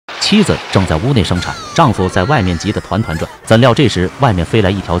妻子正在屋内生产，丈夫在外面急得团团转。怎料这时外面飞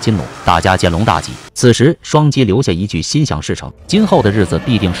来一条金龙，大家见龙大吉。此时双姬留下一句心想事成，今后的日子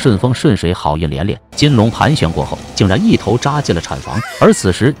必定顺风顺水，好运连连。金龙盘旋过后，竟然一头扎进了产房，而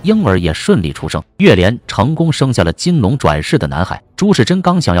此时婴儿也顺利出生。月莲成功生下了金龙转世的男孩。朱世珍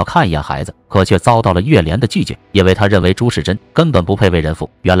刚想要看一眼孩子，可却遭到了月莲的拒绝，因为他认为朱世珍根本不配为人父。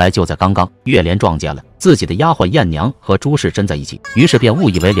原来就在刚刚，月莲撞见了自己的丫鬟燕娘和朱世珍在一起，于是便误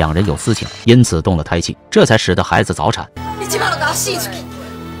以为两人有私情，因此动了胎气，这才使得孩子早产。你今晚就给我死出去，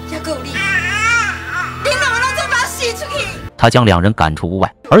还有你，你两个人再把我死出去！他将两人赶出屋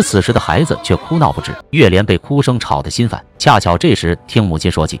外，而此时的孩子却哭闹不止，月莲被哭声吵得心烦。恰巧这时听母亲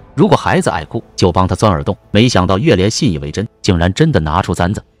说起，如果孩子爱哭，就帮他钻耳洞。没想到月莲信以为真，竟然真的拿出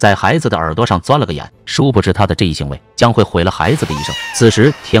簪子在孩子的耳朵上钻了个眼。殊不知他的这一行为将会毁了孩子的一生。此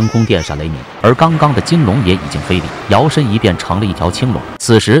时天空电闪雷鸣，而刚刚的金龙也已经飞离，摇身一变成了一条青龙。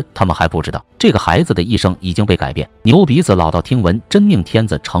此时他们还不知道，这个孩子的一生已经被改变。牛鼻子老道听闻真命天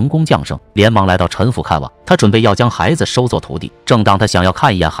子成功降生，连忙来到陈府看望，他准备要将孩子收作徒弟。正当他想要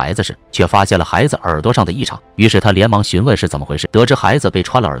看一眼孩子时，却发现了孩子耳朵上的异常，于是他连忙询问是怎么回事。得知孩子被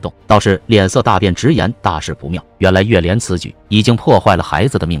穿了耳洞，倒是脸色大变，直言大事不妙。原来月莲此举已经破坏了孩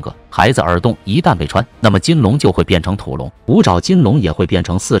子的命格，孩子耳洞一旦被穿，那么金龙就会变成土龙，五爪金龙也会变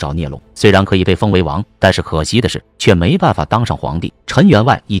成四爪孽龙。虽然可以被封为王，但是可惜的是却没办法当上皇帝。陈员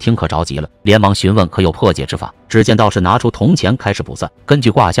外一听可着急了，连忙询问可有破解之法。只见道士拿出铜钱开始卜算，根据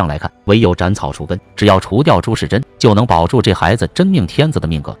卦象来看，唯有斩草除根，只要除掉朱世珍，就能保住这孩子真命天子的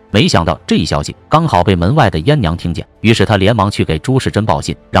命格。没想到这一消息刚好被门外的燕娘听见，于是他连忙去给朱世珍报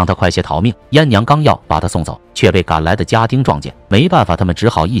信，让他快些逃命。燕娘刚要把他送走，却被赶来的家丁撞见，没办法，他们只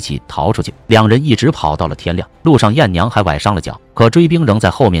好一起逃出去。两人一直跑到了天亮，路上燕娘还崴伤了脚，可追兵仍在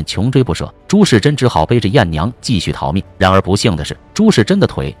后面穷追不舍，朱世珍只好背着燕娘继续逃命。然而不幸的是，朱世珍的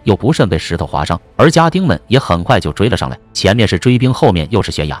腿又不慎被石头划伤，而家丁们也很快就追了上来，前面是追兵，后面又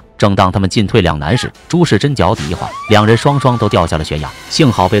是悬崖。正当他们进退两难时，朱世珍脚底一滑，两人双都掉下了悬崖。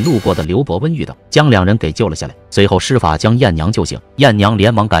幸好被路过的刘伯温遇到，将两人给救了下来，随后施法将燕娘救醒。燕娘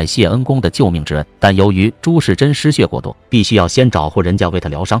连忙感谢恩公的救命之恩，但由于朱世珍失血过多，必须要先找户人家为他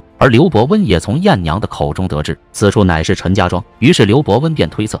疗伤。而刘伯温也从燕娘的口中得知此处乃是陈家庄，于是刘伯温便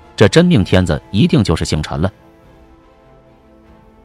推测这真命天子一定就是姓陈了。